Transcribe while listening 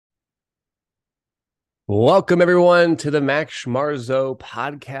Welcome, everyone, to the Max Schmarzo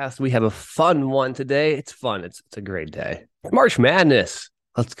podcast. We have a fun one today. It's fun. It's a great day. March Madness.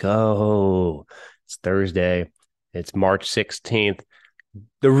 Let's go. It's Thursday. It's March 16th.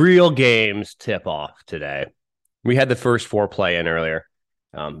 The real games tip off today. We had the first four play in earlier.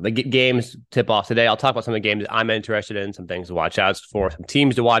 The games tip off today. I'll talk about some of the games I'm interested in, some things to watch out for, some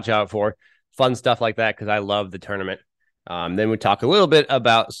teams to watch out for, fun stuff like that, because I love the tournament. Then we talk a little bit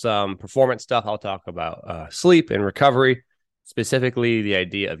about some performance stuff. I'll talk about sleep and recovery, specifically the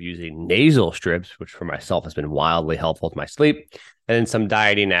idea of using nasal strips, which for myself has been wildly helpful to my sleep, and then some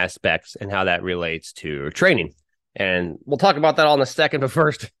dieting aspects and how that relates to training. And we'll talk about that all in a second. But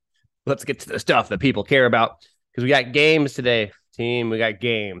first, let's get to the stuff that people care about, because we got games today, team. We got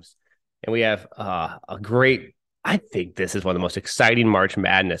games, and we have a great, I think this is one of the most exciting March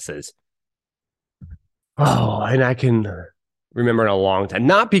Madnesses. Oh, and I can remember in a long time,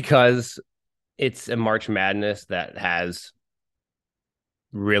 not because it's a March Madness that has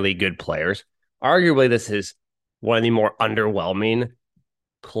really good players. Arguably, this is one of the more underwhelming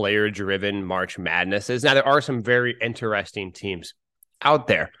player-driven March Madnesses. Now, there are some very interesting teams out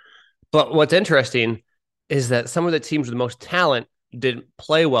there, but what's interesting is that some of the teams with the most talent didn't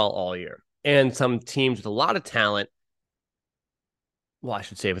play well all year, and some teams with a lot of talent, well, I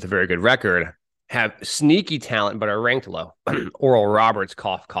should say with a very good record, have sneaky talent but are ranked low. Oral Roberts,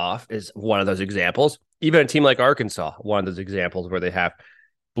 cough, cough, is one of those examples. Even a team like Arkansas, one of those examples where they have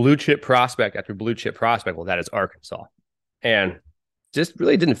blue chip prospect after blue chip prospect. Well, that is Arkansas. And just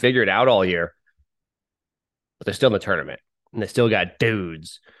really didn't figure it out all year. But they're still in the tournament, and they still got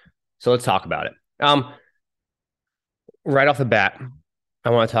dudes. So let's talk about it. Right off the bat,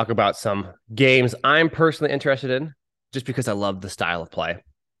 I want to talk about some games I'm personally interested in just because I love the style of play.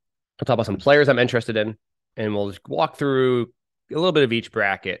 I'll talk about some players I'm interested in, and we'll just walk through a little bit of each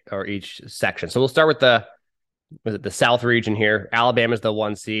bracket or each section. So we'll start with the South region here. Alabama's the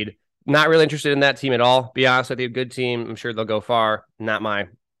 1 seed. Not really interested in that team at all. Be honest with you, good team. I'm sure they'll go far. Not my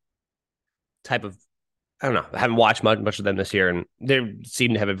type of, I don't know. I haven't watched much of them this year, and they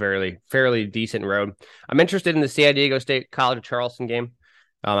seem to have a fairly decent road. I'm interested in the San Diego State College of Charleston game.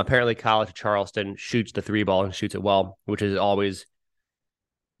 Apparently, College of Charleston shoots the 3 ball and shoots it well, which is always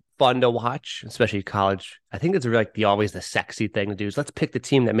fun to watch, especially college. I think it's like always the sexy thing to do is let's pick the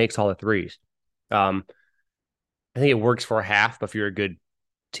team that makes all the threes. I think it works for a half, but if you're a good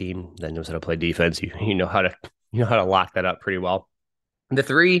team that knows how to play defense, you know how to lock that up pretty well. The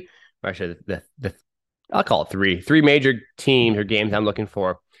three, or actually the I'll call it three major teams or games I'm looking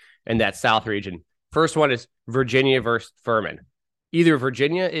for in that South region. First one is Virginia versus Furman. Either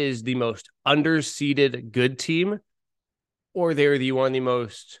Virginia is the most underseeded good team, or they're one of the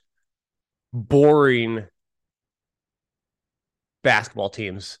most boring basketball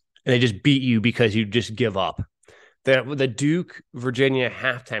teams, and they just beat you because you just give up. The Duke Virginia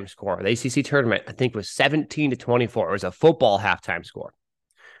halftime score, the ACC tournament, I think was 17-24. It was a football halftime score.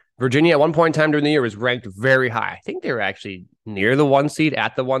 Virginia at one point in time during the year was ranked very high. I think they were actually near the 1 seed,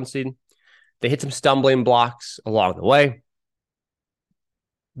 at the 1 seed. They hit some stumbling blocks along the way.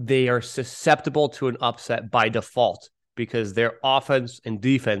 They are susceptible to an upset by default because their offense and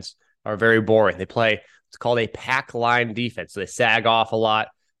defense are very boring. They play, it's called a pack line defense. So they sag off a lot.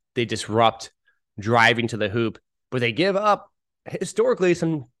 They disrupt driving to the hoop, but they give up historically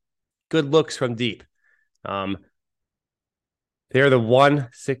some good looks from deep. They're the one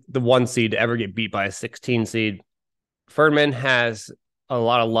seed to ever get beat by a 16 seed. Furman has a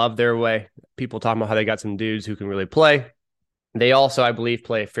lot of love their way. People talking about how they got some dudes who can really play. They also, I believe,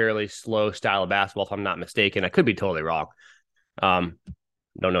 play a fairly slow style of basketball, if I'm not mistaken. I could be totally wrong.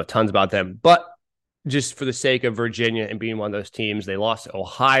 Don't know tons about them, but just for the sake of Virginia and being one of those teams, they lost to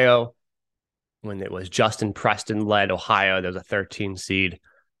Ohio when it was Justin Preston led Ohio. There was a 13 seed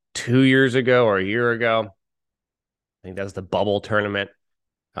 2 years ago or a year ago. I think that was the bubble tournament.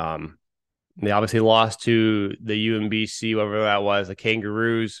 They obviously lost to the UMBC, whatever that was, the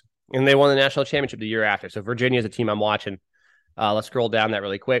Kangaroos, and they won the national championship the year after. So Virginia is a team I'm watching. Let's scroll down that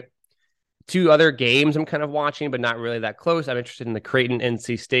really quick. 2 other games I'm kind of watching, but not really that close. I'm interested in the Creighton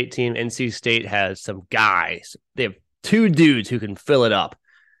NC State team. NC State has some guys. They have 2 dudes who can fill it up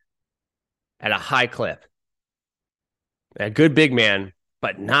at a high clip. A good big man,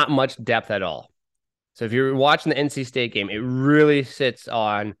 but not much depth at all. So if you're watching the NC State game, it really sits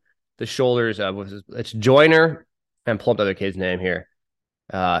on the shoulders of, it's Joyner, and pull up the other kid's name here.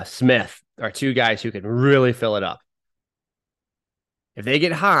 Smith are 2 guys who can really fill it up. If they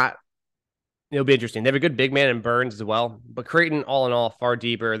get hot, it'll be interesting. They have a good big man in Burns as well. But Creighton, all in all, far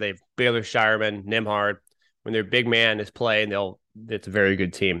deeper. They have Baylor, Shireman, Nimhard. when their big man is playing, it's a very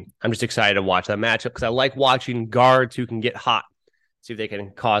good team. I'm just excited to watch that matchup because I like watching guards who can get hot, see if they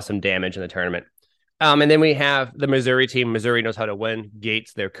can cause some damage in the tournament. And then we have the Missouri team. Missouri knows how to win.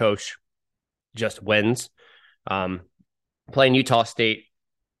 Gates, their coach, just wins. Playing Utah State,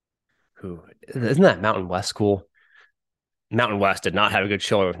 who isn't that Mountain West school? Mountain West did not have a good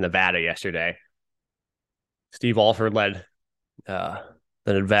showing with Nevada yesterday. Steve Alford led the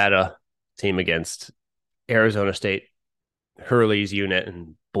Nevada team against Arizona State, Hurley's unit,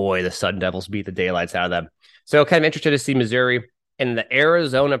 and boy, the Sun Devils beat the daylights out of them. So kind of interested to see Missouri in the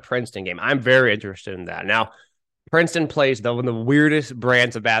Arizona-Princeton game. I'm very interested in that. Now, Princeton plays one of the weirdest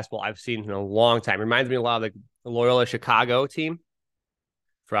brands of basketball I've seen in a long time. Reminds me a lot of the Loyola Chicago team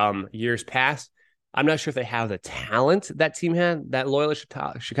from years past. I'm not sure if they have the talent that team had. That Loyola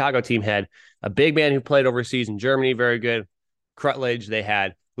Chicago team had a big man who played overseas in Germany, very good. Crutledge. They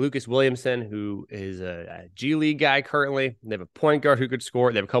had Lucas Williamson, who is a G League guy currently. They have a point guard who could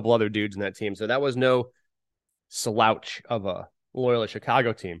score. They have a couple other dudes in that team. So that was no slouch of a Loyola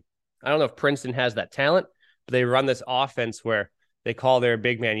Chicago team. I don't know if Princeton has that talent, but they run this offense where they call their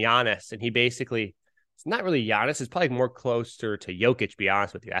big man Giannis, and he basically, it's not really Giannis. It's probably more closer to Jokic, to be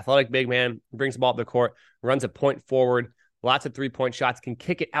honest with you. Athletic big man, brings the ball up the court, runs a point forward, lots of three-point shots, can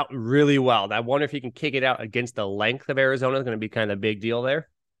kick it out really well. And I wonder if he can kick it out against the length of Arizona. It's going to be kind of a big deal there.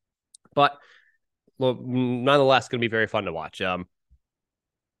 But well, nonetheless, going to be very fun to watch.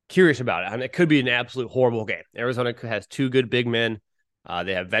 Curious about it. I mean, it could be an absolute horrible game. Arizona has two good big men.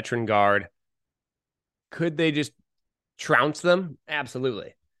 They have veteran guard. Could they just trounce them?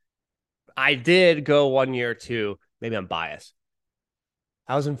 Absolutely. I did go 1 year to, maybe I'm biased.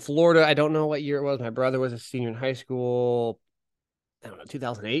 I was in Florida. I don't know what year it was. My brother was a senior in high school. I don't know,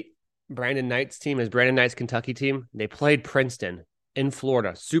 2008. Brandon Knight's team is Brandon Knight's Kentucky team. They played Princeton in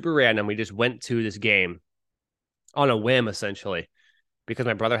Florida. Super random. We just went to this game on a whim, essentially, because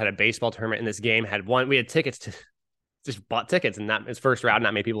my brother had a baseball tournament in this game. We had tickets to, just bought tickets, and not his first round.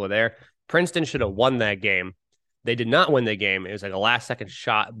 Not many people were there. Princeton should have won that game. They did not win the game. It was like a last-second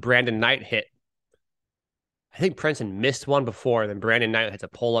shot. Brandon Knight hit. I think Princeton missed one before. Then Brandon Knight had to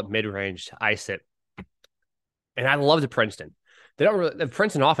pull up mid-range to ice it. And I loved Princeton. The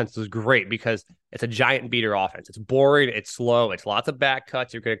Princeton offense was great because it's a giant beater offense. It's boring. It's slow. It's lots of back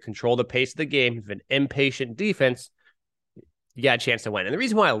cuts. You're going to control the pace of the game. If you have an impatient defense, you got a chance to win. And the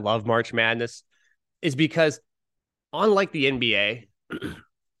reason why I love March Madness is because, unlike the NBA,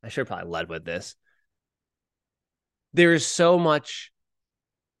 I should have probably led with this. There is so much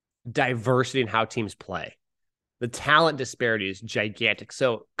diversity in how teams play. The talent disparity is gigantic.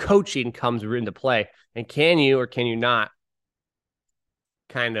 So coaching comes into play. And can you or can you not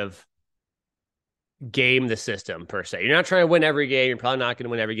kind of game the system, per se? You're not trying to win every game. You're probably not going to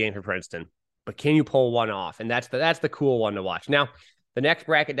win every game for Princeton. But can you pull one off? And that's the cool one to watch. Now, the next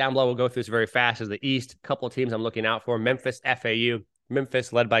bracket down below, we'll go through this very fast, is the East. A couple of teams I'm looking out for. Memphis, FAU.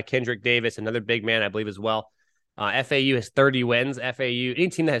 Memphis led by Kendrick Davis, another big man, I believe, as well. FAU has 30 wins. Any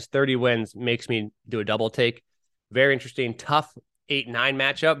team that has 30 wins makes me do a double take. Very interesting, tough 8-9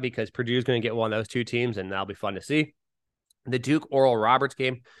 matchup because Purdue's going to get one of those two teams, and that'll be fun to see. The Duke Oral Roberts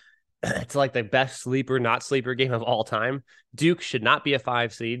game, it's like the best sleeper, not sleeper game of all time. Duke should not be a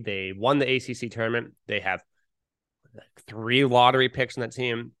 5 seed. They won the ACC tournament. They have 3 lottery picks on that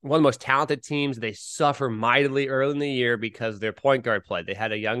team. One of the most talented teams. They suffer mightily early in the year because their point guard played. They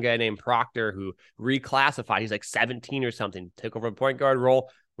had a young guy named Proctor who reclassified. He's like 17 or something. Took over the point guard role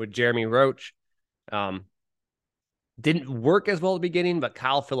with Jeremy Roach. Didn't work as well at the beginning, but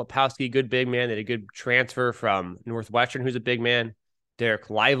Kyle Filipowski, good big man. They had a good transfer from Northwestern, who's a big man.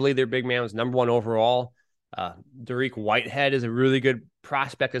 Derek Lively, their big man, was number 1 overall. Dariq Whitehead is a really good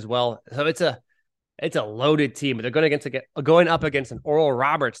prospect as well. So it's a loaded team, but they're going up against an Oral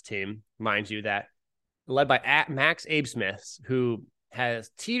Roberts team, mind you, that led by Max Abesmith, who has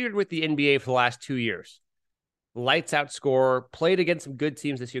teetered with the NBA for the last 2 years. Lights out scorer, played against some good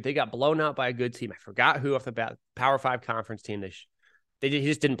teams this year. They got blown out by a good team. I forgot who off the bat. Power 5 conference team. He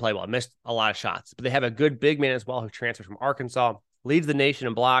just didn't play well. Missed a lot of shots. But they have a good big man as well who transfers from Arkansas. Leads the nation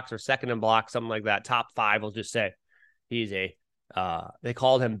in blocks or second in blocks, something like that. Top 5, we'll just say. He's they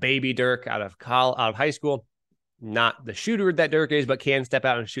called him Baby Dirk out of high school. Not the shooter that Dirk is, but can step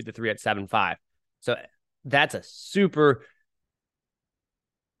out and shoot the 3 at 7'5". So that's a super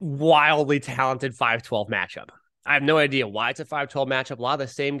wildly talented 5-12 matchup. I have no idea why it's a 5-12 matchup. A lot of the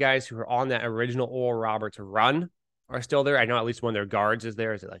same guys who are on that original Oral Roberts run are still there. I know at least one of their guards is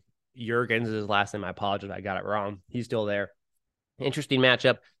there. Is it like Jurgens is his last name? I apologize. I got it wrong. He's still there. Interesting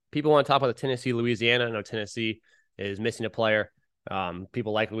matchup. People want to talk about the Tennessee-Louisiana. I know Tennessee is missing a player.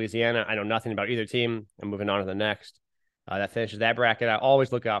 People like Louisiana. I know nothing about either team. I'm moving on to the next. That finishes that bracket. I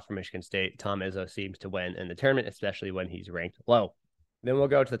always look out for Michigan State. Tom Izzo seems to win in the tournament, especially when he's ranked low. Then we'll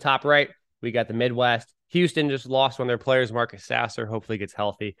go to the top right. We got the Midwest. Houston just lost one of their players, Marcus Sasser. Hopefully gets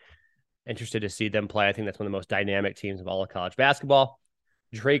healthy. Interested to see them play. I think that's one of the most dynamic teams of all of college basketball.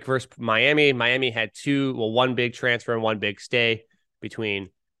 Drake versus Miami. Miami had one big transfer and one big stay between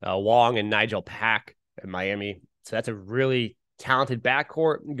Wong and Nigel Pack at Miami. So that's a really talented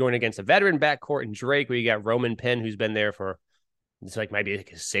backcourt going against a veteran backcourt in Drake, where you got Roman Penn, who's been there for maybe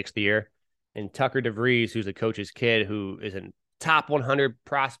his 6th year, and Tucker DeVries, who's the coach's kid, who is a top 100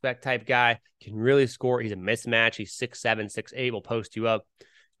 prospect type guy, can really score. He's a mismatch. He's 6'7", 6'8", will post you up,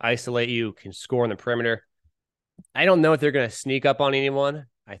 isolate you, can score on the perimeter. I don't know if they're going to sneak up on anyone.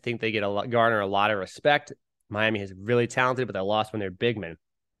 I think they garner a lot of respect. Miami is really talented, but they lost when they're big men.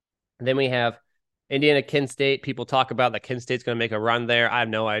 And then we have Indiana, Kent State. People talk about that Kent State's going to make a run there. I have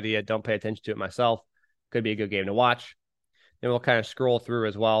no idea. Don't pay attention to it myself. Could be a good game to watch. Then we'll kind of scroll through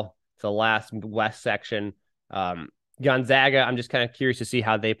as well to the last West section. Gonzaga, I'm just kind of curious to see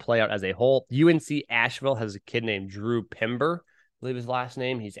how they play out as a whole. UNC Asheville has a kid named Drew Pember, I believe his last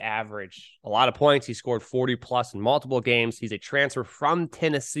name. He's averaged a lot of points. He scored 40 plus in multiple games. He's a transfer from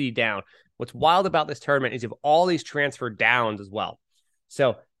Tennessee down. What's wild about this tournament is you have all these transfer downs as well.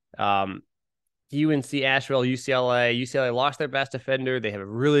 So UNC Asheville, UCLA lost their best defender. They have a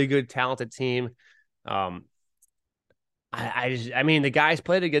really good, talented team. I mean, the guy's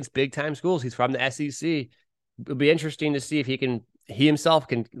played against big time schools. He's from the SEC. It'll be interesting to see if he himself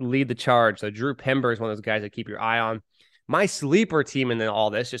can lead the charge. So Drew Pember is one of those guys that keep your eye on. My sleeper team in all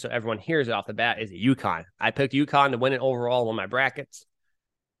this, just so everyone hears it off the bat, is UConn. I picked UConn to win it overall in one of my brackets.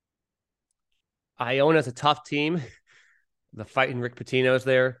 Iona's a tough team. The fighting Rick Pitino's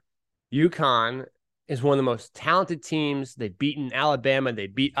there. UConn is one of the most talented teams. They've beaten Alabama. They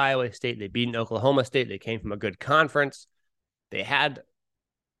beat Iowa State. They beat Oklahoma State. They came from a good conference. They had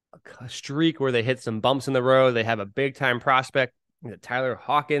a streak where they hit some bumps in the road. They have a big-time prospect, Tyler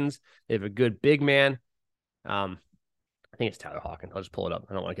Hawkins. They have a good big man. I think it's Tyler Hawkins. I'll just pull it up.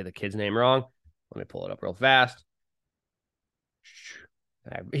 I don't want to get the kid's name wrong. Let me pull it up real fast.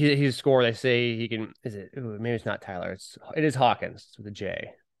 He's a scorer. They say he can. Maybe it's not Tyler. It is Hawkins. It's with a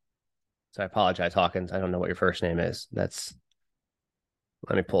J. So I apologize, Hawkins. I don't know what your first name is. Let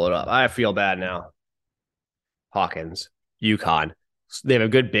me pull it up. I feel bad now. Hawkins, UConn. They have a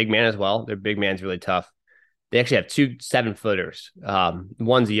good big man as well. Their big man's really tough. They actually have 2 7-footers.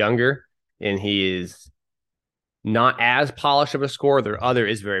 One's younger, and he is not as polished of a scorer. Their other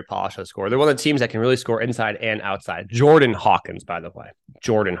is very polished of a scorer. They're one of the teams that can really score inside and outside. Jordan Hawkins, by the way.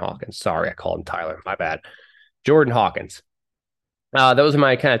 Jordan Hawkins. Sorry, I called him Tyler. My bad. Jordan Hawkins. Those are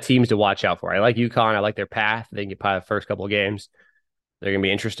my kind of teams to watch out for. I like UConn. I like their path. They can get by the first couple of games. They're going to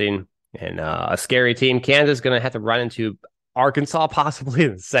be interesting. And a scary team. Kansas is going to have to run into Arkansas possibly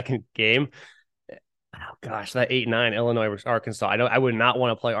in the second game. Oh, gosh, that 8-9 Illinois versus Arkansas. I would not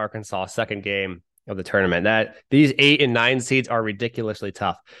want to play Arkansas second game of the tournament. These 8 and 9 seeds are ridiculously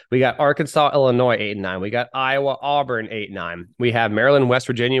tough. We got Arkansas, Illinois 8-9. We got Iowa, Auburn 8-9. We have Maryland, West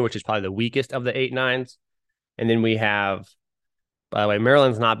Virginia, which is probably the weakest of the 8-9s. And then we have, by the way,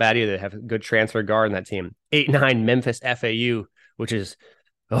 Maryland's not bad either. They have a good transfer guard in that team. 8-9 Memphis, FAU, which is,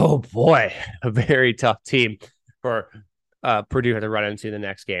 oh boy, a very tough team for Purdue to run into the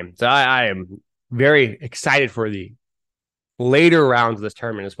next game. So I am very excited for the later rounds of this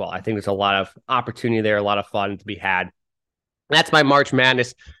tournament as well. I think there's a lot of opportunity there, a lot of fun to be had. That's my March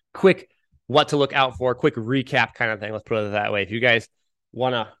Madness. Quick what to look out for, quick recap kind of thing. Let's put it that way. If you guys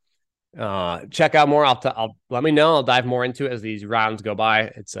want to check out more, I'll let me know. I'll dive more into it as these rounds go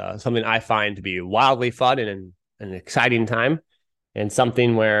by. It's something I find to be wildly fun and an exciting time, and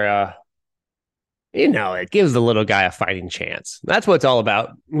something where it gives the little guy a fighting chance. That's what it's all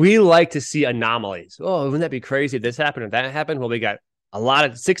about. We like to see anomalies. Oh, wouldn't that be crazy if this happened or that happened? Well, we got a lot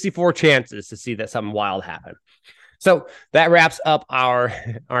of 64 chances to see that something wild happen. So that wraps up our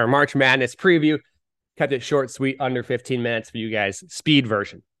March Madness preview. Kept it short, sweet, under 15 minutes for you guys. Speed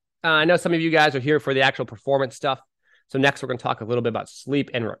version. I know some of you guys are here for the actual performance stuff. So next we're going to talk a little bit about sleep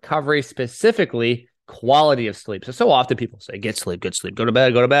and recovery, specifically quality of sleep. So often people say, get sleep, good sleep, go to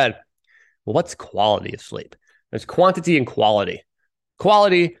bed, go to bed. Well, what's quality of sleep? There's quantity and quality.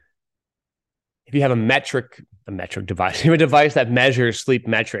 Quality, if you have a metric device, you have a device that measures sleep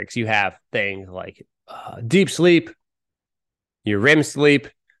metrics. You have things like deep sleep, your REM sleep,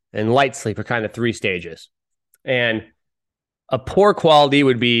 and light sleep are kind of 3 stages. And a poor quality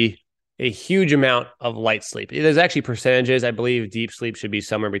would be a huge amount of light sleep. There's actually percentages. I believe deep sleep should be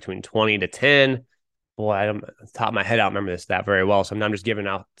somewhere between 20 to 10. Boy, I don't, top of my head, I don't remember this that very well. So I'm just giving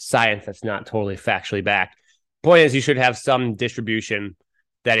out science that's not totally factually backed. Point is, you should have some distribution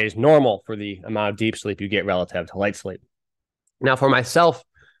that is normal for the amount of deep sleep you get relative to light sleep. Now, for myself,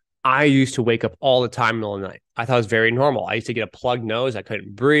 I used to wake up all the time in the middle of the night. I thought it was very normal. I used to get a plugged nose. I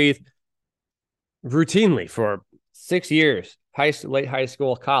couldn't breathe routinely for 6 years, late high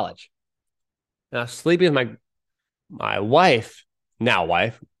school, college. Now, sleeping with my wife, now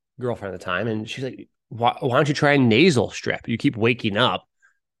wife, girlfriend at the time, and she's like, why don't you try a nasal strip? You keep waking up.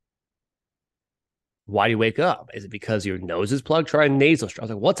 Why do you wake up? Is it because your nose is plugged? Try a nasal strip. I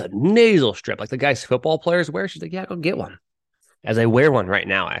was like, what's a nasal strip? Like the guys football players wear? She's like, yeah, go get one. As I wear one right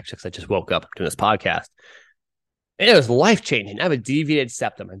now, actually, because I just woke up doing this podcast. And it was life changing. I have a deviated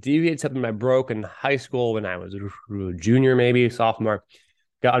septum. A deviated septum I broke in high school when I was a junior, maybe sophomore.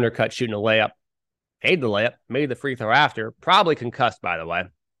 Got undercut shooting a layup. Made the layup, made the free throw after. Probably concussed, by the way.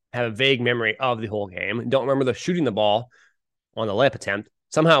 Have a vague memory of the whole game. Don't remember the shooting the ball on the layup attempt.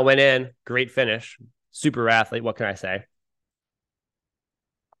 Somehow it went in. Great finish. Super athlete. What can I say?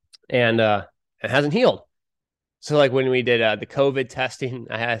 And it hasn't healed. So, like when we did the COVID testing,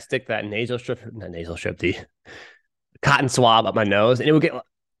 I had to stick that the cotton swab up my nose, and it would get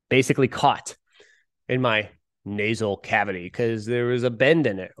basically caught in my nasal cavity because there was a bend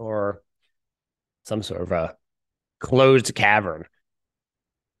in it or some sort of a closed cavern.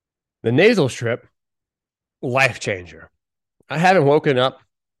 The nasal strip, life changer. I haven't woken up.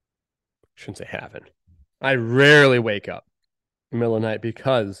 Shouldn't say haven't. I rarely wake up in the middle of the night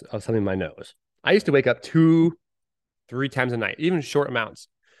because of something in my nose. I used to wake up 2-3 times a night, even short amounts,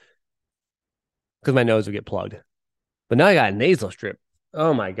 because my nose would get plugged. But now I got a nasal strip.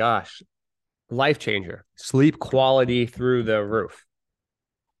 Oh my gosh. Life changer. Sleep quality through the roof.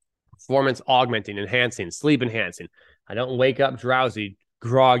 Performance augmenting, enhancing, sleep enhancing. I don't wake up drowsy,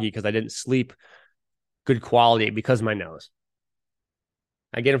 groggy because I didn't sleep good quality because of my nose.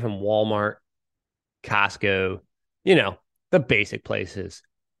 I get them from Walmart, Costco, the basic places.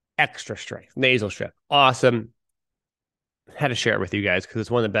 Extra strength, nasal strip. Awesome. Had to share it with you guys because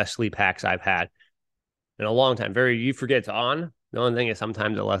it's one of the best sleep hacks I've had in a long time. You forget it's on. The only thing is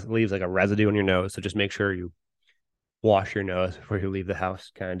sometimes it leaves like a residue on your nose. So just make sure you wash your nose before you leave the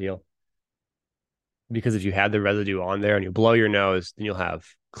house, kind of deal. Because if you have the residue on there and you blow your nose, then you'll have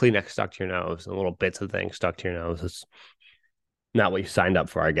Kleenex stuck to your nose and little bits of things stuck to your nose. It's not what you signed up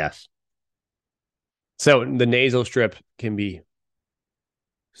for, I guess. So the nasal strip can be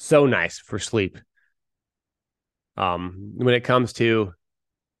so nice for sleep. When it comes to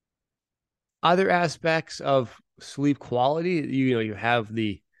other aspects of sleep quality, you have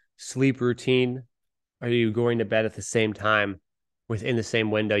the sleep routine. Are you going to bed at the same time within the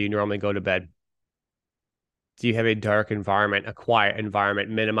same window you normally go to bed? Do you have a dark environment, a quiet environment,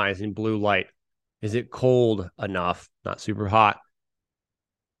 minimizing blue light? Is it cold enough, not super hot?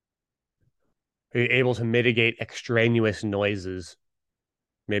 Are you able to mitigate extraneous noises?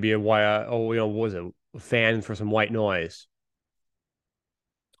 Maybe what was it? A fan for some white noise.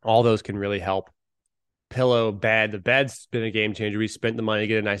 All those can really help. Pillow, bed. The bed's been a game changer. We spent the money to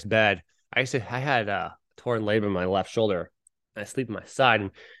get a nice bed. I had a torn labrum in my left shoulder. I sleep on my side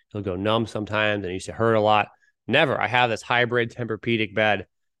and it'll go numb sometimes and it used to hurt a lot. Never. I have this hybrid Tempur-Pedic bed.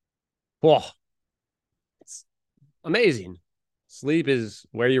 Whoa. It's amazing. Sleep is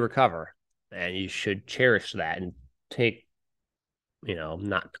where you recover and you should cherish that and take,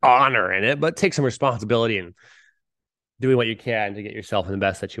 not honor in it, but take some responsibility and doing what you can to get yourself in the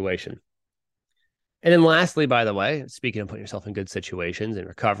best situation. And then lastly, by the way, speaking of putting yourself in good situations and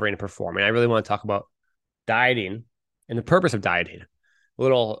recovering and performing, I really want to talk about dieting and the purpose of dieting. A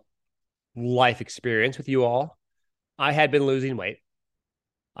little life experience with you all. I had been losing weight.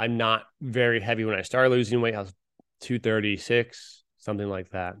 I'm not very heavy when I started losing weight. I was 236, something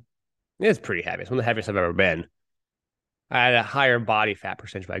like that. It's pretty heavy. It's one of the heaviest I've ever been. I had a higher body fat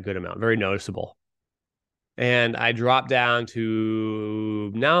percentage by a good amount, very noticeable. And I dropped down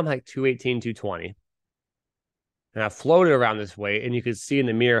to, now I'm like 218, 220. And I floated around this weight, and you could see in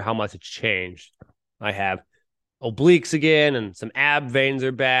the mirror how much it's changed. I have obliques again, and some ab veins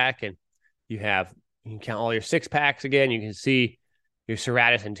are back, and you can count all your six packs again. You can see your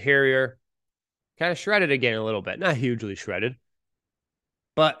serratus anterior kind of shredded again a little bit, not hugely shredded,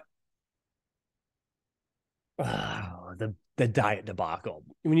 but the diet debacle.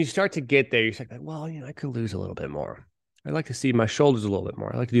 When you start to get there, you're like, well, I could lose a little bit more. I'd like to see my shoulders a little bit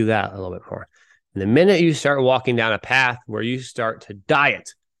more. I'd like to do that a little bit more. And the minute you start walking down a path where you start to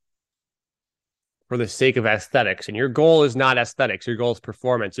diet for the sake of aesthetics, and your goal is not aesthetics, your goal is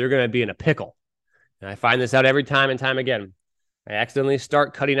performance, you're going to be in a pickle. And I find this out every time and time again. I accidentally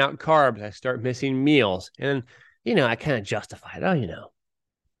start cutting out carbs. I start missing meals. And, I kind of justify it.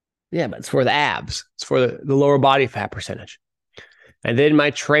 Yeah, but it's for the abs. It's for the lower body fat percentage. And then my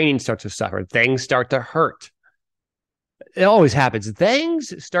training starts to suffer. Things start to hurt. It always happens.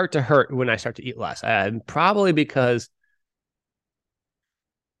 Things start to hurt when I start to eat less. Probably because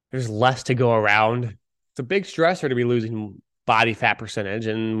there's less to go around. It's a big stressor to be losing body fat percentage.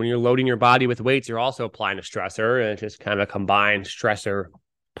 And when you're loading your body with weights, you're also applying a stressor. And it's just kind of a combined stressor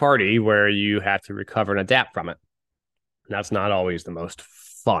party where you have to recover and adapt from it. And that's not always the most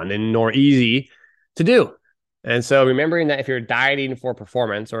fun and nor easy to do. And so remembering that if you're dieting for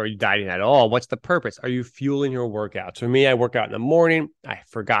performance or you're dieting at all, what's the purpose? Are you fueling your workouts? For me, I work out in the morning. I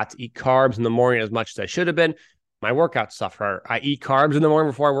forgot to eat carbs in the morning as much as I should have been. My workouts suffer. I eat carbs in the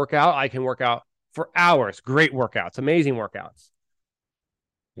morning before I work out. I can work out for hours. Great workouts, amazing workouts.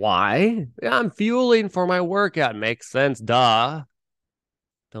 Why? Yeah, I'm fueling for my workout. Makes sense. Duh.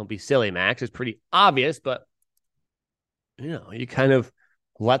 Don't be silly, Max. It's pretty obvious, but you kind of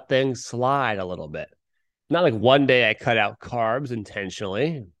let things slide a little bit. Not like one day I cut out carbs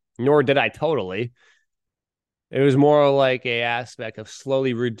intentionally, nor did I totally. It was more like a aspect of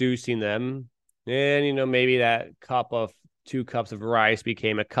slowly reducing them. And, maybe that 2 cups of rice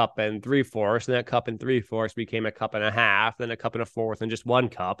became a cup and 3/4, and that cup and 3/4 became a cup and a half, then a cup and a fourth, and just 1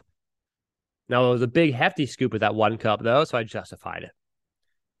 cup. Now, it was a big, hefty scoop of that 1 cup, though, so I justified it.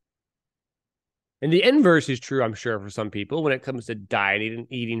 And the inverse is true, I'm sure, for some people when it comes to dieting and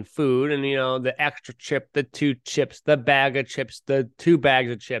eating food and, the extra chip, the 2 chips, the bag of chips, the 2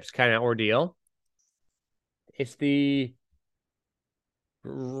 bags of chips kind of ordeal. It's the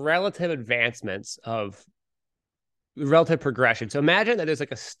relative advancements of relative progression. So imagine that there's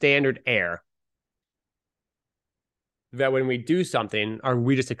like a standard error that when we do something, or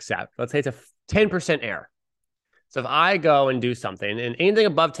we just accept. Let's say it's a 10% error. So if I go and do something, and anything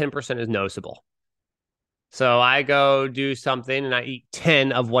above 10% is noticeable. So I go do something and I eat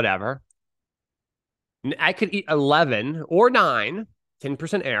 10 of whatever. I could eat 11 or 9,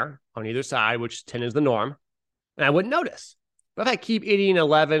 10% error on either side, which 10 is the norm, and I wouldn't notice. But if I keep eating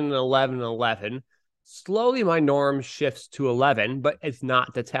 11 and 11 and 11, slowly my norm shifts to 11, but it's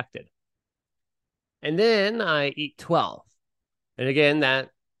not detected. And then I eat 12. And again, that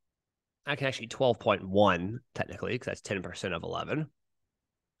I can actually eat 12.1 technically, because that's 10% of 11.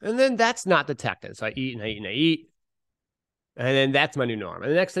 And then that's not detected. So I eat and I eat and I eat. And then that's my new norm.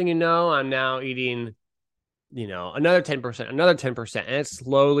 And the next thing you know, I'm now eating, another 10%, another 10%. And it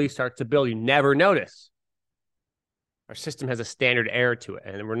slowly starts to build. You never notice. Our system has a standard error to it.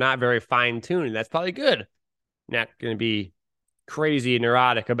 And we're not very fine-tuned. That's probably good. Not going to be crazy and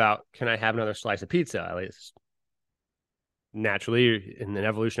neurotic about, can I have another slice of pizza? At least naturally, in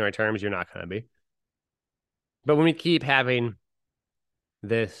evolutionary terms, you're not going to be. But when we keep having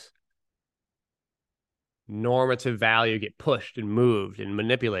this normative value get pushed and moved and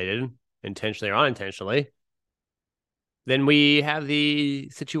manipulated, intentionally or unintentionally, then we have the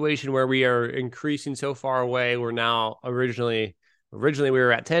situation where we are increasing so far away. We're now originally we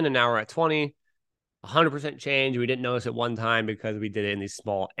were at 10 and now we're at 20, 100% change. We didn't notice it one time because we did it in these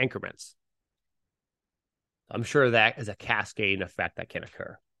small increments. I'm sure that is a cascading effect that can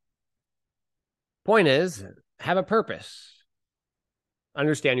occur. Point is, have a purpose.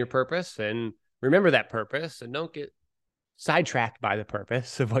 Understand your purpose and remember that purpose, and don't get sidetracked by the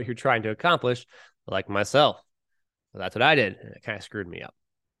purpose of what you're trying to accomplish, like myself. So that's what I did, and it kind of screwed me up.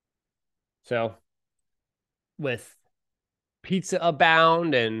 So with pizza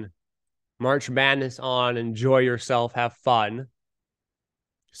abound and March Madness on, enjoy yourself, have fun,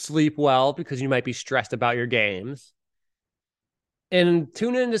 sleep well because you might be stressed about your games, and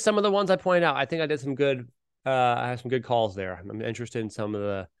tune into some of the ones I pointed out. I think I did some good I have some good calls there. I'm interested in some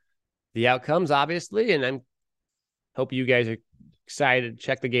of the outcomes, obviously, and I hope you guys are excited to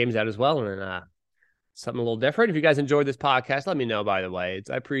check the games out as well. And something a little different. If you guys enjoyed this podcast, let me know, by the way.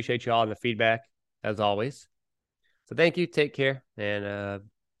 I appreciate you all and the feedback, as always. So thank you, take care, and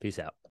peace out.